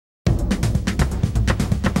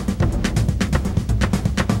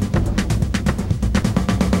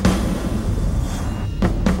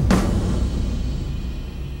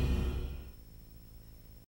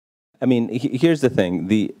I mean, here's the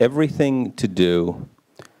thing: everything to do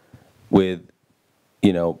with,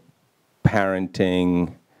 you know,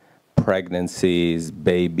 parenting, pregnancies,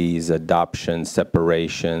 babies, adoptions,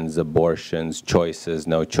 separations, abortions, choices,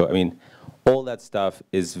 no choice. I mean, all that stuff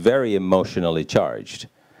is very emotionally charged.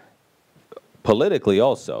 Politically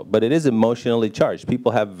also, but it is emotionally charged.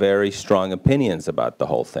 People have very strong opinions about the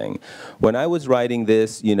whole thing. When I was writing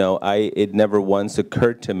this, you know, it never once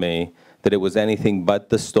occurred to me that it was anything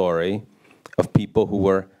but the story of people who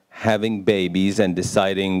were having babies and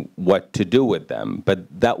deciding what to do with them.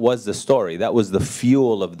 But that was the story. That was the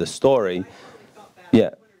fuel of the story.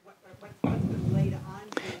 Yeah.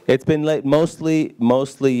 It's been late,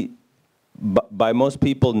 mostly by most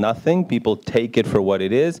people, nothing. People take it for what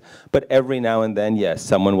it is. But every now and then, yes,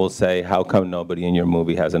 someone will say, how come nobody in your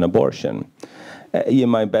movie has an abortion?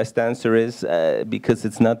 My best answer is because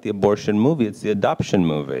it's not the abortion movie, it's the adoption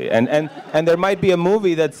movie. And there might be a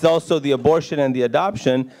movie that's also the abortion and the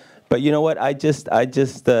adoption, but you know what, I just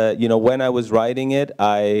you know, when I was writing it,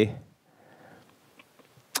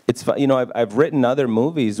 it's you know, I've written other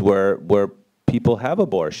movies where people have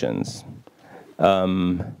abortions.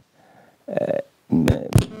 I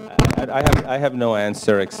have no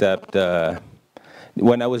answer except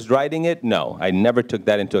when I was writing it, no, I never took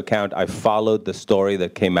that into account. I followed the story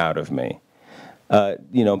that came out of me.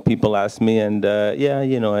 You know, people ask me, and yeah,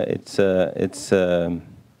 you know,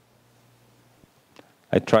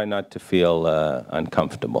 I try not to feel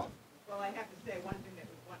uncomfortable. Well, I have to say, one thing that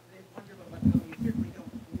was wonderful about the film, you certainly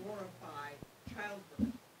don't glorify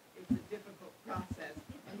childbirth. It's a difficult process,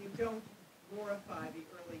 and you don't glorify the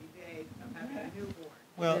early days of having a newborn.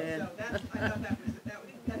 Well, so I thought that was I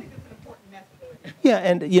think it's an important message. Yeah,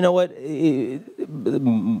 and you know what? The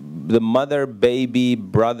mother, baby,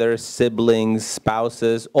 brother, siblings,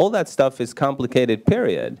 spouses, all that stuff is complicated,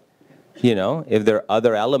 period. You know, if there are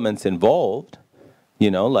other elements involved,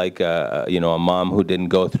 you know, like, you know, a mom who didn't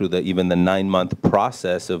go through even the 9-month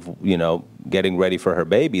process of, you know, getting ready for her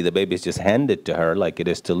baby, the baby's just handed to her like it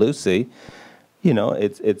is to Lucy, you know,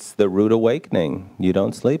 it's the rude awakening. You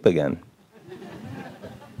don't sleep again.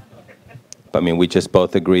 I mean, we just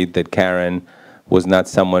both agreed that Karen was not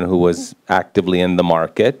someone who was actively in the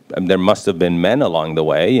market. There must have been men along the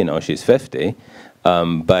way, you know, she's 50,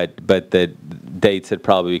 but the dates had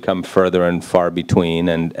probably become further and far between,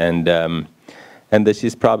 and that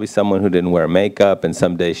she's probably someone who didn't wear makeup, and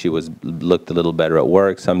some days she looked a little better at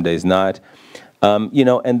work, some days not. You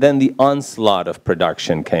know, and then the onslaught of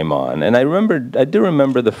production came on, and I do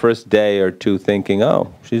remember the first day or two thinking,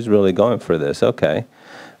 oh, she's really going for this, okay.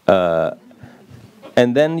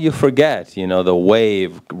 And then you forget, you know, the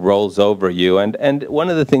wave rolls over you. And one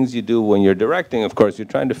of the things you do when you're directing, of course, you're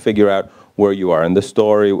trying to figure out where you are in the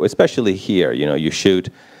story, especially here. You know, you shoot,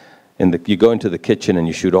 you go into the kitchen and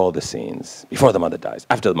you shoot all the scenes. Before the mother dies,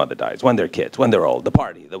 after the mother dies, when they're kids, when they're old, the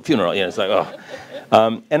party, the funeral, you know, it's like, oh.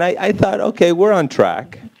 And I thought, okay, we're on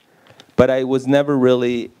track. But I was never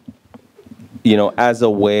really, you know, as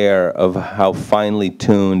aware of how finely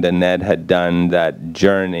tuned Annette had done that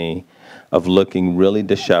journey of looking really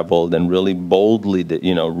disheveled and really boldly,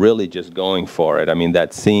 you know, really just going for it. I mean,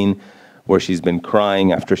 that scene where she's been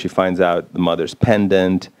crying after she finds out the mother's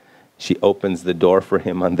pendant, she opens the door for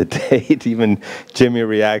him on the date. Even Jimmy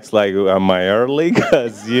reacts like, am I early?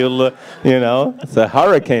 Because you know, it's a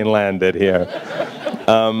hurricane landed here.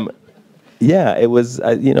 Yeah, it was,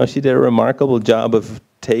 you know, she did a remarkable job of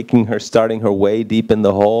starting her way deep in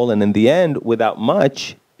the hole, and in the end, without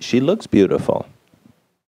much, she looks beautiful.